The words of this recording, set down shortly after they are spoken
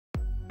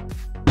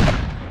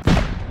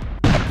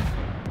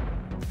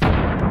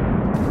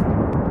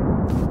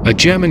A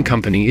German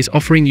company is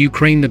offering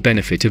Ukraine the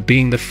benefit of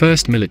being the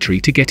first military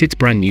to get its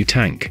brand new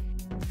tank.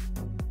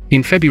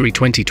 In February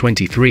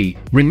 2023,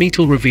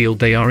 Rheinmetall revealed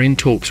they are in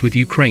talks with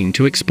Ukraine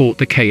to export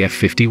the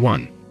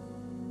KF51.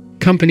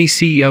 Company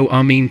CEO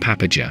Armin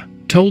Papperger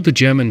told the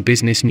German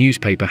business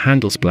newspaper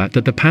Handelsblatt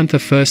that the Panther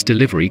first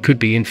delivery could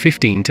be in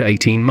 15 to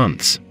 18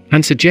 months,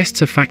 and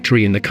suggests a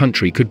factory in the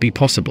country could be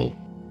possible.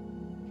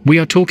 "We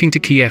are talking to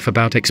Kyiv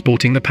about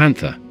exporting the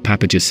Panther,"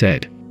 Papperger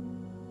said.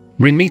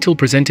 Rheinmetall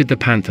presented the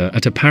Panther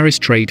at a Paris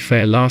trade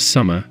fair last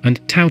summer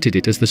and touted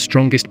it as the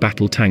strongest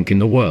battle tank in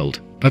the world,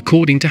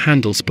 according to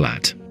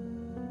Handelsblatt.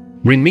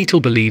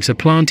 Rheinmetall believes a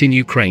plant in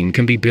Ukraine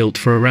can be built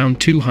for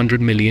around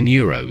 €200 million,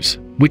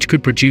 which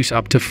could produce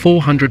up to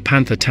 400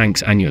 Panther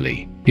tanks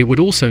annually. It would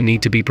also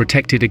need to be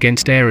protected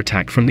against air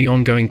attack from the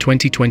ongoing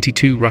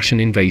 2022 Russian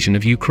invasion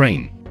of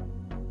Ukraine.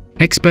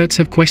 Experts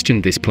have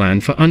questioned this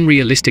plan for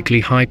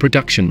unrealistically high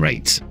production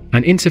rates,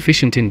 and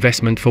insufficient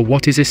investment for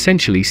what is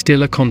essentially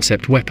still a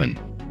concept weapon.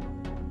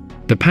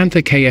 The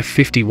Panther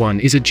KF51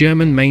 is a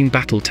German main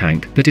battle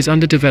tank that is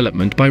under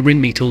development by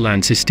Rheinmetall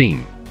Landsystem.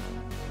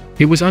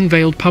 It was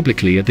unveiled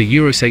publicly at the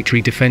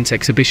Eurosatory Defense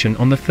Exhibition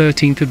on the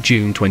 13th of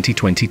June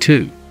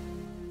 2022.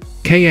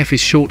 KF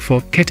is short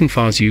for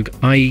Kettenfahrzeug,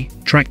 i.e.,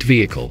 tracked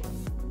vehicle.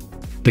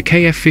 The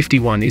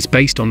KF51 is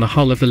based on the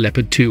hull of the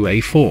Leopard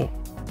 2A4.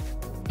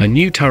 A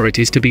new turret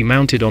is to be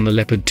mounted on the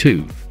Leopard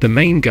 2. The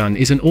main gun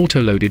is an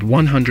auto-loaded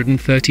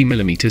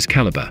 130mm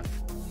caliber.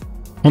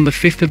 On the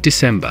 5th of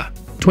December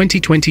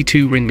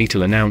 2022,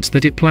 Rheinmetall announced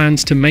that it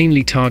plans to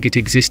mainly target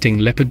existing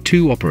Leopard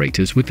 2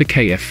 operators with the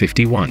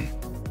KF51.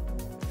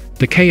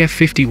 The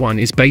KF51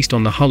 is based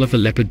on the hull of the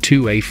Leopard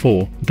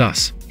 2A4,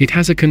 thus, it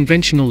has a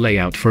conventional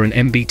layout for an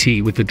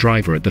MBT with the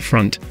driver at the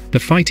front, the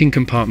fighting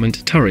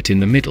compartment turret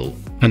in the middle,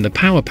 and the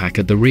power pack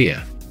at the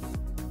rear.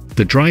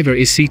 The driver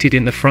is seated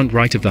in the front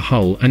right of the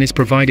hull and is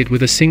provided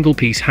with a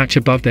single-piece hatch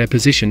above their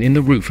position in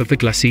the roof of the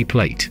glacis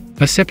plate.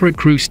 A separate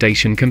crew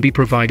station can be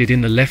provided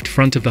in the left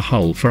front of the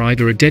hull for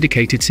either a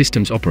dedicated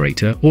systems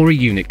operator or a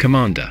unit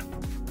commander.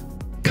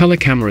 Color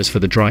cameras for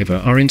the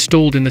driver are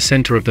installed in the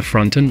center of the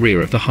front and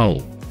rear of the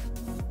hull.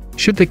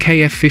 Should the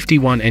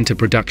KF51 enter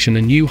production,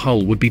 a new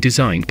hull would be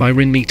designed by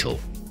Rheinmetall.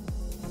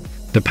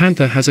 The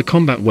Panther has a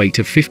combat weight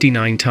of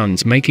 59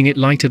 tons, making it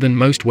lighter than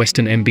most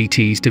Western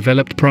MBTs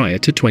developed prior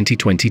to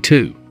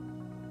 2022.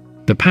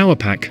 The power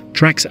pack,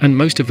 tracks and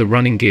most of the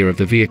running gear of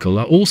the vehicle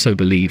are also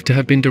believed to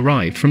have been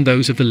derived from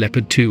those of the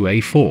Leopard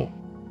 2A4.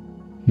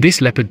 This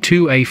Leopard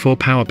 2A4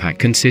 power pack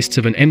consists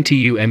of an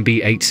MTU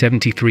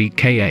MB873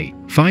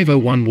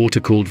 Ka501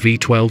 water-cooled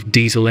V12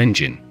 diesel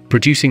engine,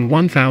 producing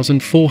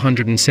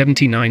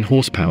 1,479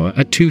 horsepower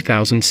at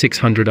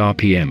 2,600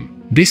 RPM.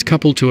 This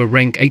coupled to a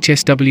Renk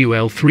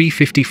HSWL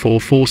 354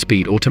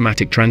 4-speed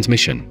automatic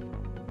transmission.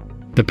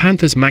 The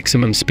Panther's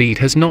maximum speed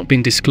has not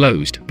been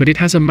disclosed, but it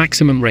has a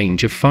maximum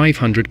range of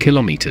 500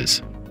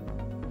 kilometers.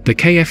 The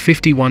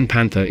KF51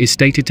 Panther is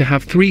stated to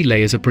have 3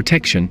 layers of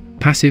protection: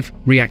 passive,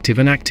 reactive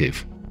and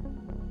active.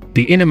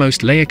 The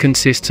innermost layer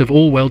consists of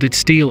all-welded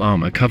steel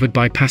armor covered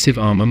by passive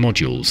armor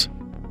modules.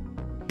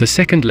 The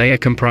second layer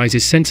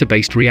comprises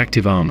sensor-based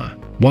reactive armor,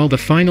 while the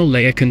final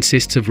layer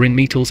consists of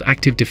Rheinmetall's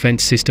Active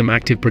Defense System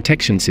active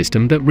protection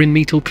system that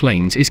Rheinmetall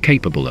claims is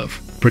capable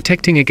of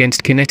protecting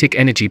against kinetic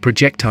energy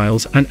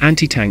projectiles and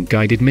anti-tank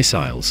guided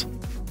missiles.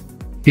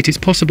 It is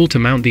possible to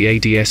mount the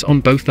ADS on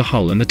both the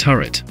hull and the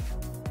turret.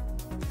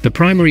 The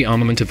primary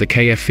armament of the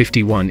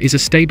KF51 is a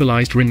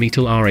stabilized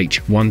Rheinmetall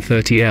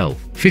RH-130L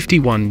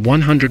 51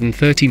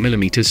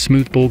 130mm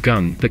smoothbore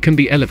gun that can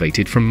be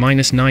elevated from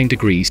 -9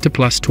 degrees to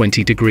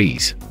 +20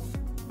 degrees.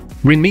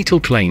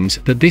 Rheinmetall claims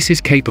that this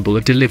is capable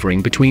of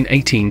delivering between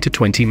 18 to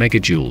 20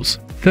 megajoules,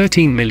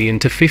 13 million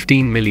to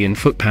 15 million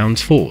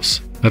foot-pounds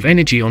force, of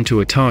energy onto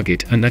a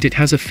target, and that it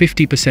has a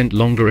 50%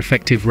 longer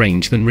effective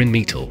range than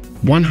Rheinmetall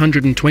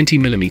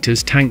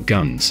 120mm tank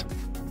guns.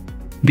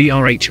 The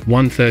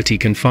RH-130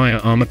 can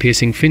fire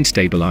armor-piercing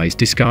fin-stabilized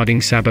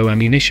discarding sabot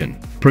ammunition,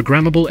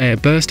 programmable air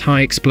burst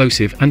high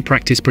explosive and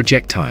practice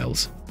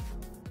projectiles.